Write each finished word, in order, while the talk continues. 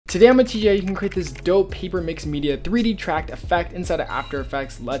Today I'm going to teach you how you can create this dope paper mixed media 3D tracked effect inside of After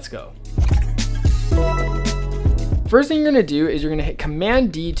Effects. Let's go. First thing you're going to do is you're going to hit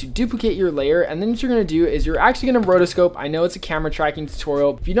Command D to duplicate your layer, and then what you're going to do is you're actually going to rotoscope. I know it's a camera tracking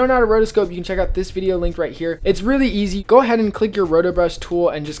tutorial. If you don't know how to rotoscope, you can check out this video linked right here. It's really easy. Go ahead and click your rotobrush tool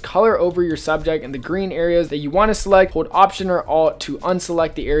and just color over your subject and the green areas that you want to select. Hold Option or Alt to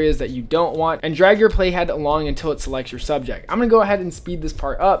unselect the areas that you don't want, and drag your playhead along until it selects your subject. I'm going to go ahead and speed this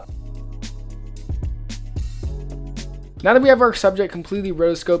part up. Now that we have our subject completely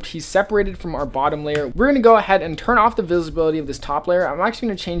rotoscoped, he's separated from our bottom layer, we're going to go ahead and turn off the visibility of this top layer. I'm actually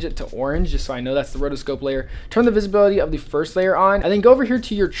going to change it to orange just so I know that's the rotoscope layer. Turn the visibility of the first layer on, and then go over here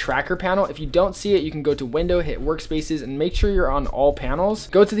to your tracker panel. If you don't see it, you can go to Window, hit Workspaces, and make sure you're on all panels.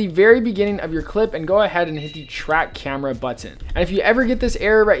 Go to the very beginning of your clip and go ahead and hit the Track Camera button. And if you ever get this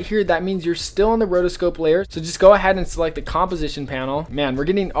error right here, that means you're still on the rotoscope layer. So just go ahead and select the composition panel. Man, we're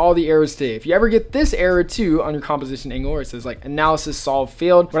getting all the errors today. If you ever get this error too on your composition angle, where it says like analysis solved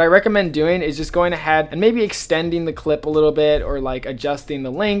failed, what I recommend doing is just going ahead and maybe extending the clip a little bit or like adjusting the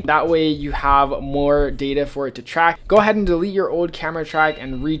length. That way you have more data for it to track. Go ahead and delete your old camera track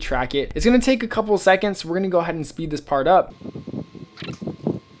and retrack it. It's going to take a couple of seconds, so we're going to go ahead and speed this part up.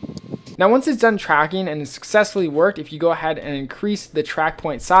 Now, once it's done tracking and it's successfully worked, if you go ahead and increase the track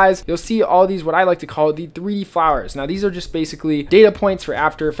point size, you'll see all these, what I like to call the 3D flowers. Now, these are just basically data points for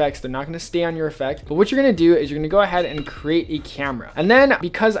After Effects. They're not going to stay on your effect, but what you're going to do is you're going to go ahead and create a camera. And then,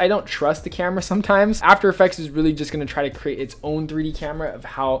 because I don't trust the camera sometimes, After Effects is really just going to try to create its own 3D camera of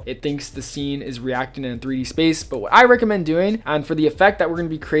how it thinks the scene is reacting in a 3D space. But what I recommend doing, and for the effect that we're going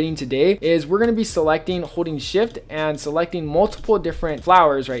to be creating today, is we're going to be selecting, holding Shift and selecting multiple different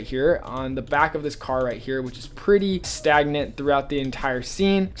flowers right here on the back of this car right here, which is pretty stagnant throughout the entire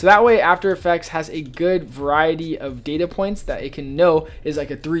scene. So that way After Effects has a good variety of data points that it can know is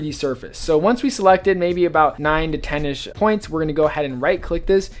like a 3D surface. So once we selected maybe about 9 to 10-ish points, we're going to go ahead and right click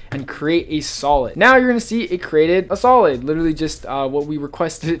this and create a solid. Now you're going to see it created a solid, literally just what we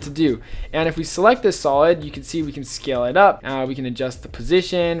requested it to do. And if we select this solid, you can see we can scale it up. We can adjust the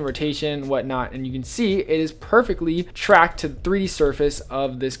position, rotation, whatnot, and you can see it is perfectly tracked to the 3D surface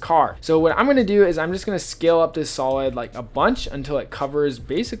of this car. So what I'm going to do is I'm just going to scale up this solid like a bunch until it covers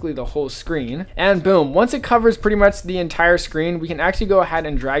basically the whole screen. And boom, once it covers pretty much the entire screen, we can actually go ahead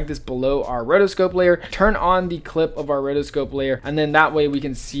and drag this below our rotoscope layer, turn on the clip of our rotoscope layer, and then that way we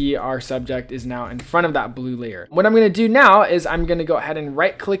can see our subject is now in front of that blue layer. What I'm going to do now is I'm going to go ahead and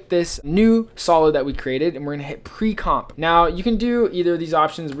right click this new solid that we created, and we're going to hit pre-comp. Now you can do either of these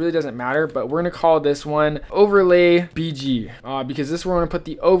options, really doesn't matter, but we're going to call this one overlay BG because this is where we're going to put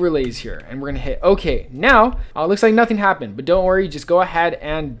the overlays here. And we're going to hit OK. Now, it looks like nothing happened, but don't worry, just go ahead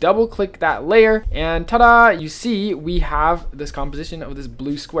and double click that layer, and ta-da, you see we have this composition of this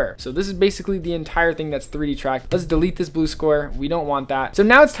blue square. So this is basically the entire thing that's 3D tracked. Let's delete this blue square. We don't want that. So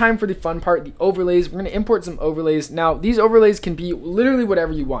now it's time for the fun part, the overlays. We're going to import some overlays. Now, these overlays can be literally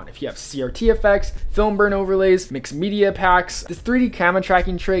whatever you want. If you have CRT effects, film burn overlays, mixed media packs, this 3D camera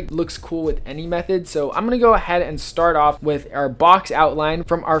tracking trick looks cool with any method. So I'm going to go ahead and start off with our box outline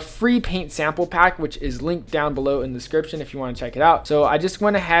from our free paint sample pack, which is linked down below in the description if you want to check it out. So I just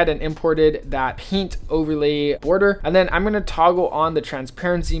went ahead and imported that paint overlay border, and then I'm going to toggle on the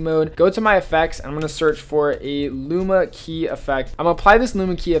transparency mode, go to my effects, and I'm going to search for a Luma key effect. I'm going to apply this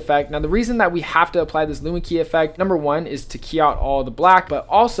Luma key effect. Now the reason that we have to apply this Luma key effect, number one, is to key out all the black, but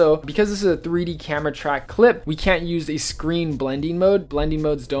also because this is a 3D camera track clip, we can't use a screen blending mode. Blending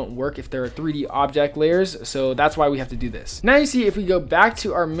modes don't work if there are 3D object layers, so that's why we have to do this. Now you see if we go back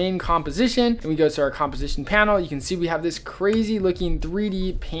to our main composition and we go to our composition panel, you can see we have this crazy looking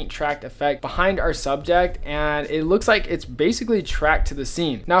 3D paint tracked effect behind our subject, and it looks like it's basically tracked to the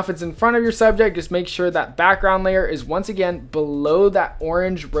scene. Now if it's in front of your subject, just make sure that background layer is once again below that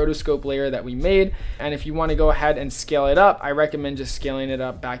orange rotoscope layer that we made. And if you want to go ahead and scale it up, I recommend just scaling it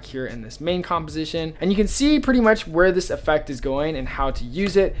up back here in this main composition, and you can see pretty much where this effect is going and how to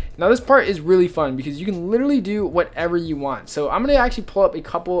use it. Now this part is really fun because you can literally do whatever you want. So I'm going to actually pull up a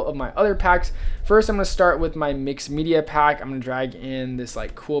couple of my other packs. First, I'm going to start with my mixed media pack. I'm going to drag in this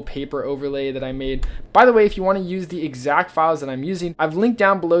like cool paper overlay that I made. By the way, if you want to use the exact files that I'm using, I've linked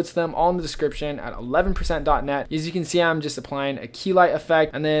down below to them all in the description at 11%.net. As you can see, I'm just applying a key light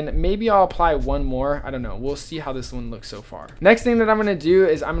effect, and then maybe I'll apply one more. I don't know. We'll see how this one looks so far. Next thing that I'm going to do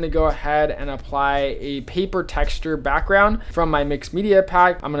is I'm going to go ahead and apply a paper texture background from my mixed media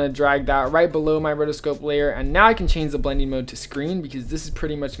pack. I'm going to drag that right below my rotoscope layer, and now I can change the blending mode to screen because this is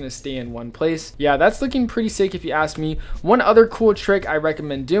pretty much going to stay in one place. Yeah, that's looking pretty sick if you ask me. One other cool trick I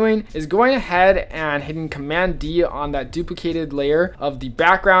recommend doing is going ahead and hitting Command D on that duplicated layer of the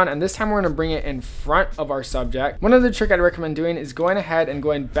background, and this time we're going to bring it in front of our subject. One other trick I'd recommend doing is going ahead and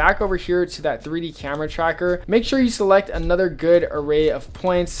going back over here to that 3D camera tracker. Make sure you select another good array of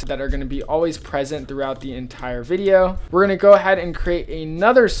points that are going to be always present throughout the entire video. We're going to go ahead and create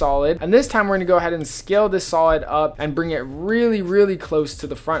another solid, and this time we're going to go ahead and scale this solid up and bring it really close to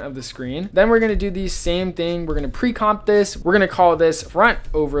the front of the screen. Then we're going to do the same thing. We're going to pre-comp this. We're going to call this front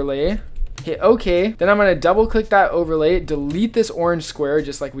overlay. Hit OK. Then I'm going to double click that overlay, delete this orange square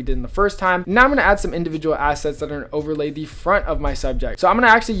just like we did in the first time. Now I'm going to add some individual assets that are going to overlay the front of my subject. So I'm going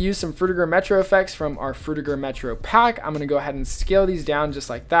to actually use some Frutiger Metro effects from our Frutiger Metro pack. I'm going to go ahead and scale these down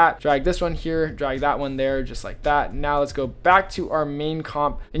just like that. Drag this one here, drag that one there, just like that. Now let's go back to our main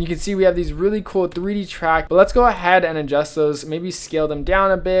comp, and you can see we have these really cool 3D tracks, but let's go ahead and adjust those, maybe scale them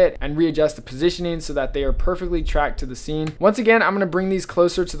down a bit and readjust the positioning so that they are perfectly tracked to the scene. Once again, I'm going to bring these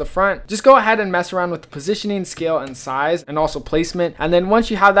closer to the front. Just go ahead and mess around with the positioning, scale, and size, and also placement. And then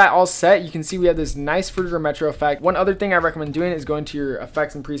once you have that all set, you can see we have this nice Frutiger Metro effect. One other thing I recommend doing is going to your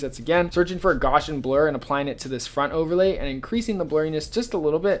effects and presets again, searching for a Gaussian blur and applying it to this front overlay and increasing the blurriness just a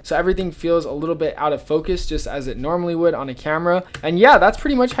little bit so everything feels a little bit out of focus, just as it normally would on a camera. And yeah, that's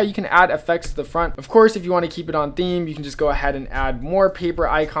pretty much how you can add effects to the front. Of course, if you want to keep it on theme, you can just go ahead and add more paper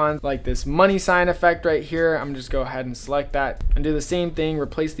icons like this money sign effect right here. I'm just go ahead and select that and do the same thing,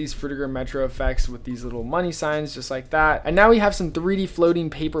 replace these Frutiger Metro effects with these little money signs just like that. And now we have some 3D floating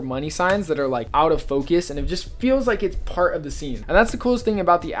paper money signs that are like out of focus, and it just feels like it's part of the scene. And that's the coolest thing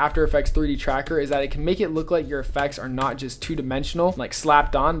about the After Effects 3D tracker, is that it can make it look like your effects are not just two-dimensional, like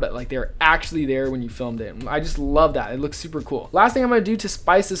slapped on, but like they're actually there when you filmed it. I just love that. It looks super cool. Last thing I'm going to do to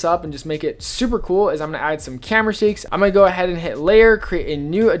spice this up and just make it super cool is I'm going to add some camera shakes. I'm going to go ahead and hit layer, create a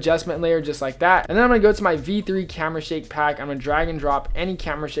new adjustment layer just like that. And then I'm going to go to my V3 camera shake pack. I'm going to drag and drop any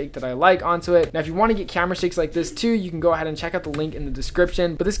camera shake that I like onto it. Now, if you want to get camera shakes like this too, you can go ahead and check out the link in the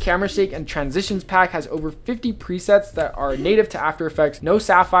description. But this camera shake and transitions pack has over 50 presets that are native to After Effects. No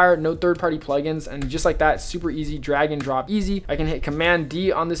Sapphire, no third-party plugins, and just like that, super easy, drag and drop easy. I can hit Command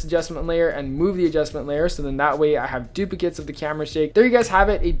D on this adjustment layer and move the adjustment layer, so then that way I have duplicates of the camera shake. There you guys have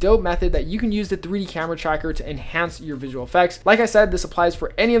it, a dope method that you can use the 3D camera tracker to enhance your visual effects. Like I said, this applies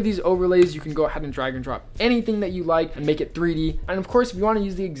for any of these overlays. You can go ahead and drag and drop anything that you like and make it 3D. And of course, if you want to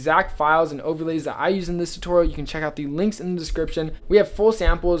use the exact files and overlays that I use in this tutorial, you can check out the links in the description. We have full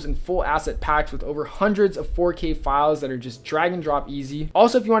samples and full asset packs with over hundreds of 4K files that are just drag and drop easy.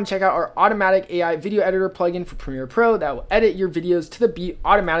 Also, if you want to check out our automatic AI video editor plugin for Premiere Pro that will edit your videos to the beat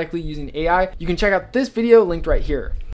automatically using AI, you can check out this video linked right here.